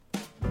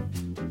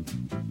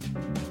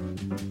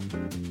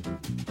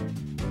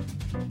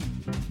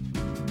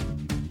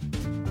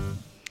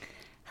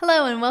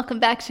Hello and welcome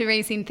back to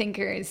Raising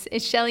Thinkers.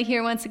 It's Shelly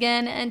here once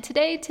again, and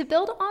today, to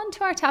build on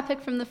to our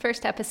topic from the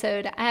first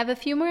episode, I have a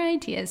few more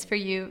ideas for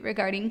you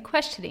regarding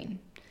questioning.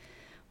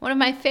 One of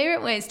my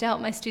favorite ways to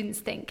help my students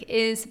think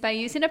is by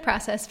using a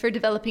process for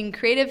developing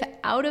creative,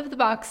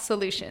 out-of-the-box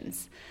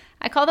solutions.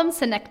 I call them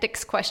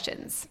synectics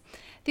questions.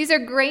 These are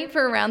great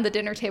for around the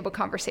dinner table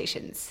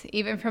conversations.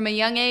 Even from a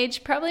young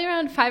age, probably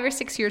around 5 or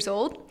 6 years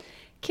old,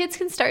 kids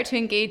can start to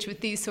engage with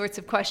these sorts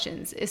of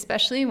questions,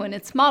 especially when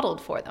it's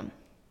modeled for them.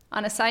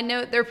 On a side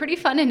note, they're pretty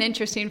fun and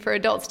interesting for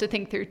adults to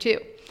think through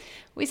too.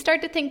 We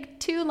start to think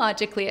too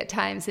logically at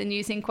times, and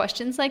using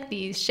questions like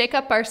these shake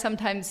up our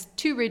sometimes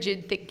too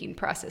rigid thinking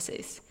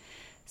processes.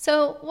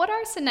 So what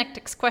are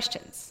synectics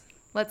questions?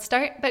 Let's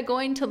start by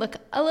going to look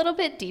a little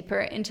bit deeper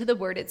into the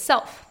word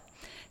itself.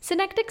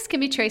 Synectics can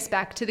be traced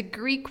back to the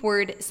Greek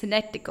word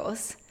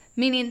synektikos,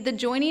 meaning the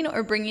joining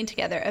or bringing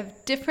together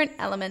of different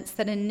elements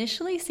that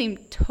initially seem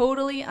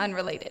totally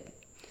unrelated.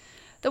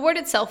 The word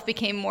itself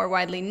became more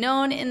widely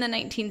known in the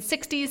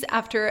 1960s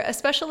after a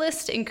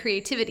specialist in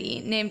creativity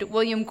named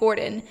William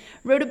Gordon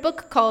wrote a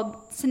book called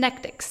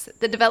Synectics: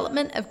 The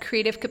Development of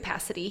Creative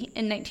Capacity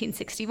in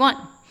 1961.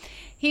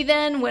 He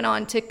then went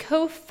on to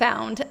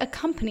co-found a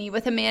company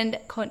with a man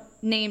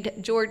named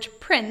George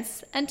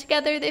Prince, and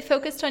together they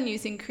focused on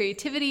using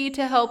creativity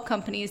to help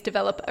companies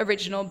develop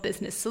original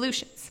business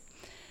solutions.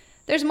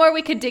 There's more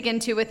we could dig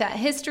into with that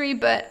history,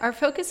 but our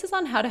focus is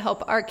on how to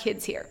help our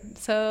kids here.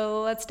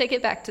 So let's take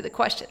it back to the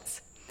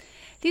questions.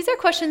 These are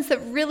questions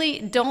that really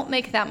don't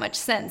make that much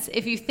sense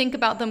if you think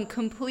about them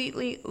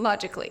completely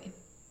logically.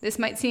 This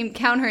might seem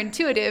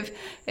counterintuitive,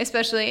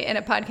 especially in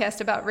a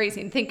podcast about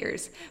raising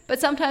thinkers,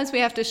 but sometimes we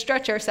have to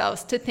stretch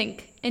ourselves to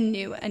think in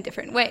new and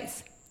different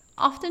ways.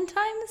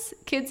 Oftentimes,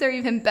 kids are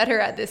even better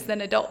at this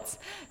than adults,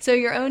 so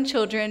your own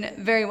children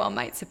very well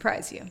might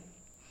surprise you.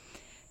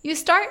 You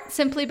start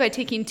simply by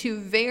taking two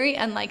very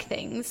unlike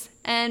things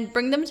and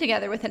bring them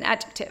together with an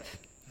adjective.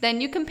 Then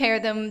you compare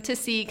them to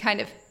see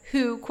kind of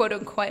who, quote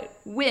unquote,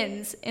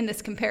 wins in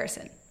this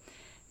comparison.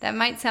 That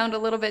might sound a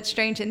little bit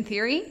strange in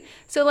theory,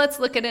 so let's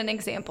look at an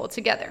example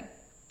together.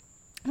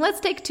 Let's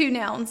take two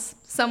nouns,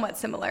 somewhat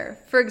similar.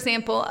 For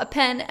example, a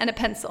pen and a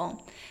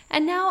pencil.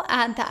 And now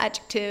add the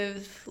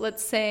adjective,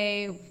 let's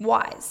say,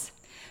 wise.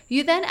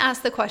 You then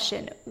ask the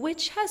question,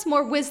 which has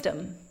more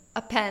wisdom,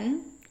 a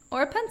pen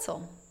or a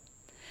pencil?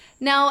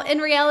 Now, in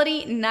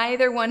reality,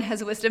 neither one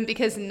has wisdom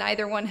because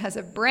neither one has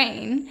a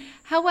brain.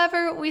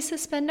 However, we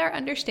suspend our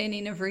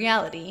understanding of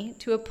reality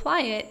to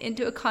apply it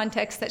into a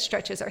context that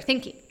stretches our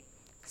thinking.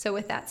 So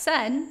with that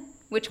said,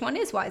 which one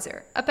is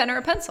wiser, a pen or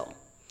a pencil?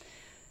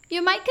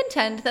 You might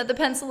contend that the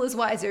pencil is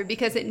wiser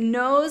because it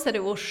knows that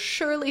it will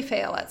surely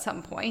fail at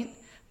some point,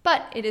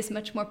 but it is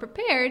much more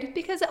prepared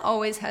because it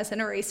always has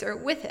an eraser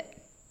with it.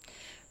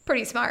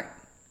 Pretty smart.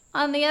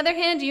 On the other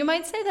hand, you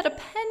might say that a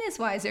pen is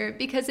wiser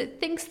because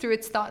it thinks through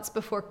its thoughts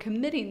before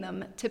committing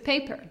them to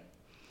paper.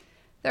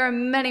 There are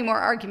many more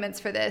arguments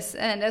for this,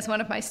 and as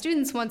one of my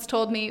students once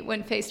told me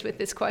when faced with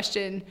this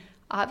question,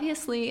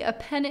 obviously a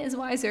pen is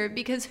wiser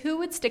because who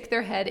would stick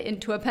their head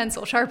into a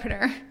pencil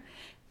sharpener?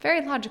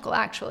 Very logical,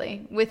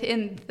 actually,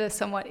 within the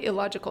somewhat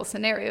illogical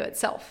scenario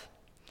itself.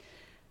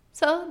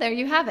 So there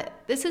you have it.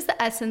 This is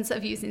the essence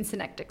of using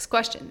synectics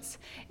questions.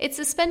 It's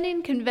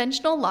suspending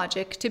conventional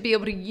logic to be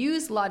able to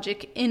use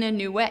logic in a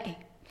new way.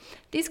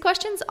 These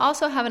questions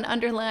also have an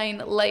underlying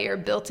layer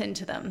built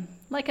into them,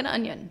 like an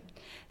onion.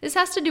 This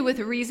has to do with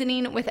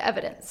reasoning with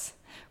evidence.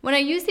 When I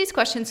use these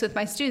questions with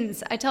my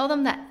students, I tell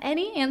them that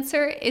any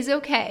answer is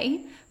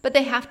okay, but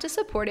they have to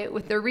support it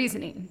with their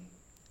reasoning.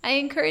 I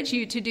encourage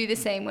you to do the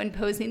same when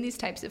posing these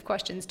types of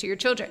questions to your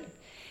children.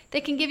 They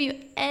can give you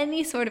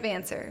any sort of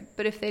answer,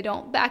 but if they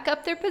don't back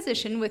up their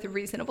position with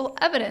reasonable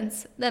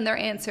evidence, then their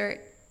answer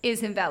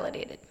is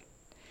invalidated.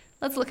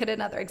 Let's look at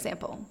another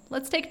example.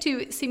 Let's take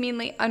two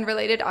seemingly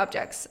unrelated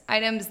objects,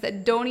 items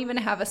that don't even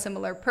have a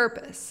similar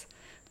purpose.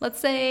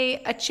 Let's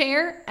say a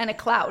chair and a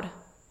cloud.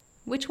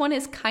 Which one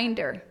is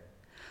kinder?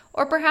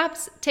 Or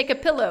perhaps take a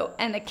pillow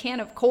and a can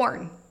of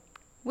corn.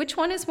 Which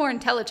one is more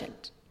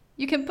intelligent?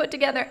 You can put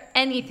together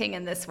anything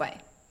in this way.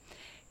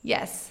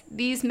 Yes,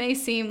 these may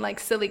seem like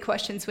silly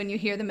questions when you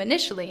hear them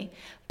initially,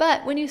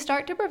 but when you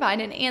start to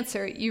provide an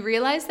answer, you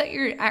realize that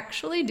you're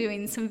actually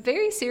doing some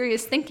very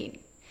serious thinking.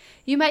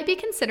 You might be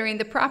considering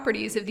the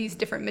properties of these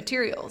different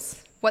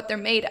materials, what they're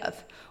made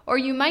of, or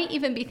you might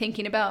even be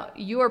thinking about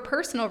your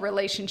personal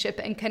relationship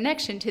and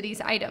connection to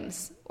these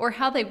items, or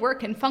how they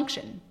work and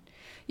function.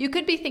 You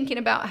could be thinking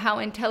about how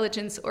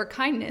intelligence or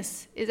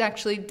kindness is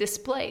actually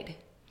displayed.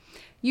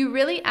 You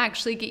really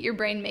actually get your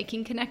brain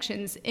making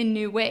connections in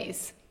new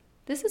ways.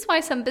 This is why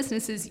some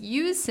businesses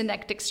use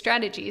synectic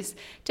strategies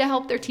to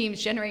help their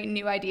teams generate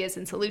new ideas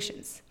and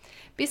solutions.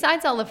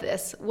 Besides all of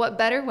this, what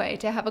better way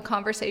to have a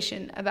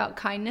conversation about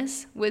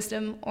kindness,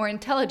 wisdom, or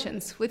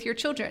intelligence with your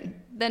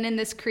children than in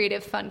this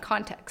creative, fun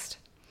context?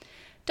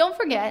 Don't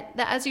forget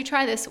that as you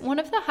try this, one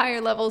of the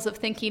higher levels of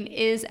thinking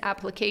is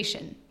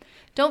application.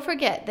 Don't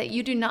forget that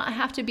you do not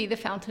have to be the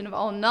fountain of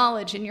all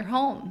knowledge in your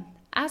home.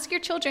 Ask your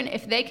children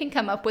if they can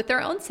come up with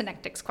their own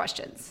synectics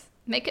questions.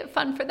 Make it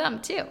fun for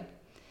them too.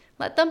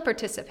 Let them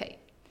participate.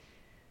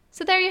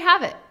 So there you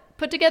have it.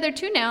 Put together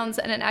 2 nouns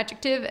and an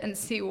adjective and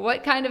see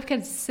what kind of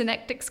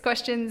synectics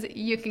questions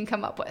you can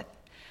come up with.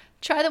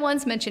 Try the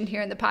ones mentioned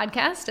here in the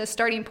podcast as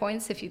starting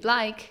points if you'd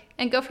like,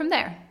 and go from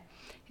there.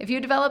 If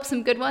you develop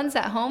some good ones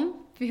at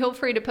home, feel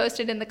free to post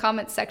it in the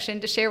comments section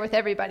to share with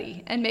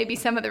everybody, and maybe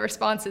some of the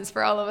responses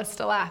for all of us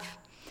to laugh.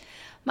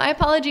 My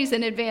apologies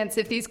in advance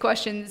if these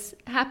questions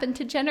happen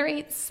to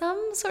generate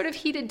some sort of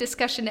heated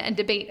discussion and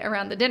debate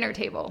around the dinner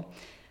table.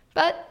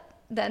 But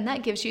then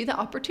that gives you the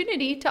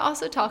opportunity to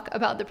also talk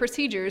about the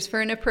procedures for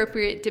an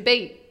appropriate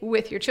debate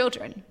with your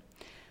children.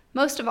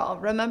 Most of all,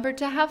 remember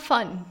to have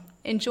fun,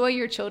 enjoy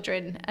your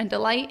children, and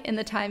delight in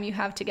the time you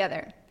have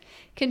together.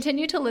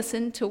 Continue to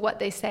listen to what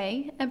they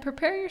say and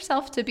prepare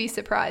yourself to be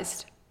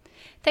surprised.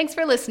 Thanks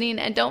for listening,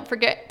 and don't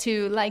forget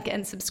to like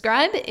and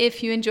subscribe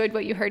if you enjoyed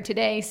what you heard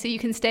today so you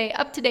can stay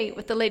up to date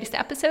with the latest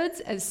episodes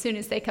as soon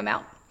as they come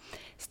out.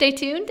 Stay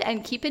tuned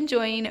and keep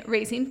enjoying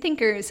raising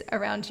thinkers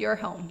around your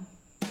home.